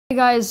Hey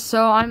guys,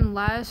 so I'm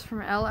Laz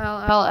from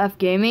LLLF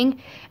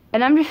Gaming,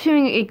 and I'm just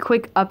doing a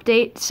quick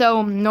update.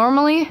 So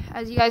normally,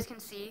 as you guys can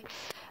see,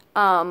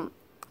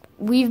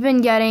 we've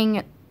been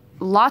getting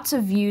lots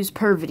of views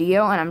per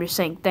video, and I'm just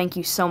saying thank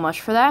you so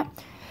much for that.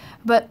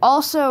 But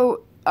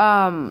also,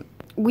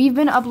 we've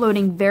been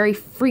uploading very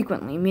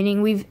frequently,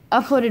 meaning we've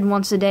uploaded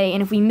once a day,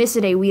 and if we miss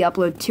a day, we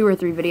upload 2 or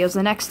 3 videos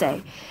the next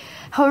day.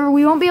 However,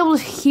 we won't be able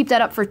to keep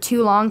that up for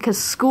too long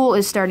because school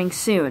is starting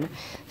soon.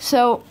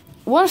 So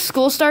once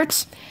school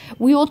starts,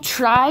 we will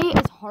try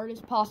as hard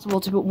as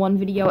possible to put one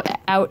video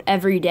out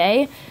every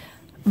day,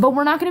 but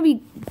we're not going to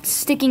be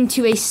sticking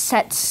to a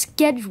set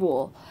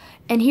schedule.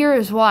 And here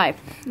is why.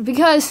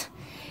 Because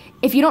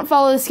if you don't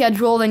follow the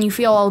schedule, then you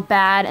feel all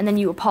bad, and then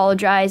you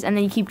apologize, and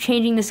then you keep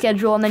changing the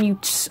schedule, and then you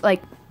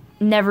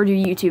never do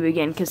YouTube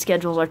again because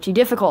schedules are too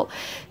difficult.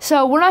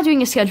 So we're not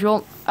doing a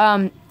schedule.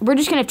 We're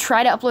just going to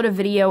try to upload a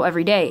video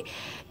every day.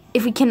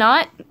 If we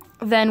cannot,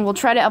 then we'll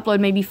try to upload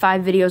maybe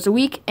 5 videos a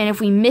week, and if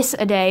we miss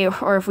a day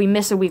or if we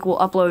miss a week, we'll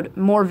upload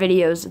more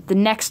videos the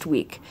next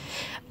week.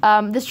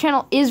 This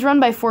channel is run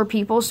by 4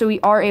 people, so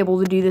we are able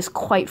to do this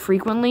quite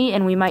frequently,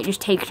 and we might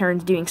just take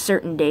turns doing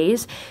certain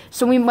days.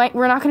 So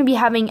we're not going to be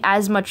having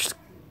as much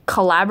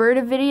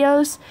collaborative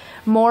videos,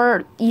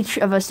 more each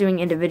of us doing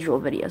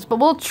individual videos. But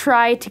we'll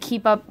try to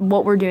keep up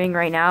what we're doing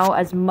right now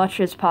as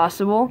much as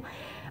possible.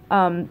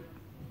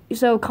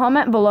 So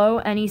comment below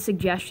any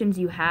suggestions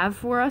you have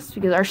for us,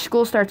 because our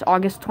school starts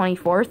August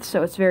 24th,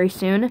 so it's very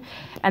soon.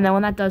 And then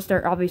when that does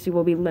start, obviously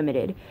we'll be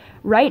limited.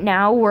 Right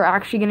now, we're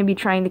actually going to be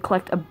trying to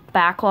collect a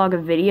backlog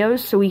of videos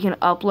so we can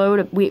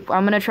upload.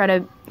 I'm going to try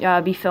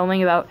to be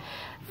filming about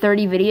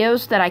 30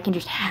 videos that I can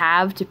just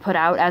have to put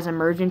out as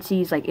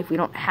emergencies, like if we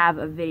don't have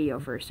a video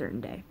for a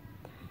certain day.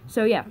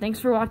 So yeah, thanks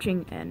for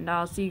watching, and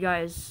I'll see you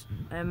guys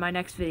in my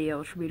next video,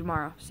 which will be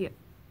tomorrow. See ya.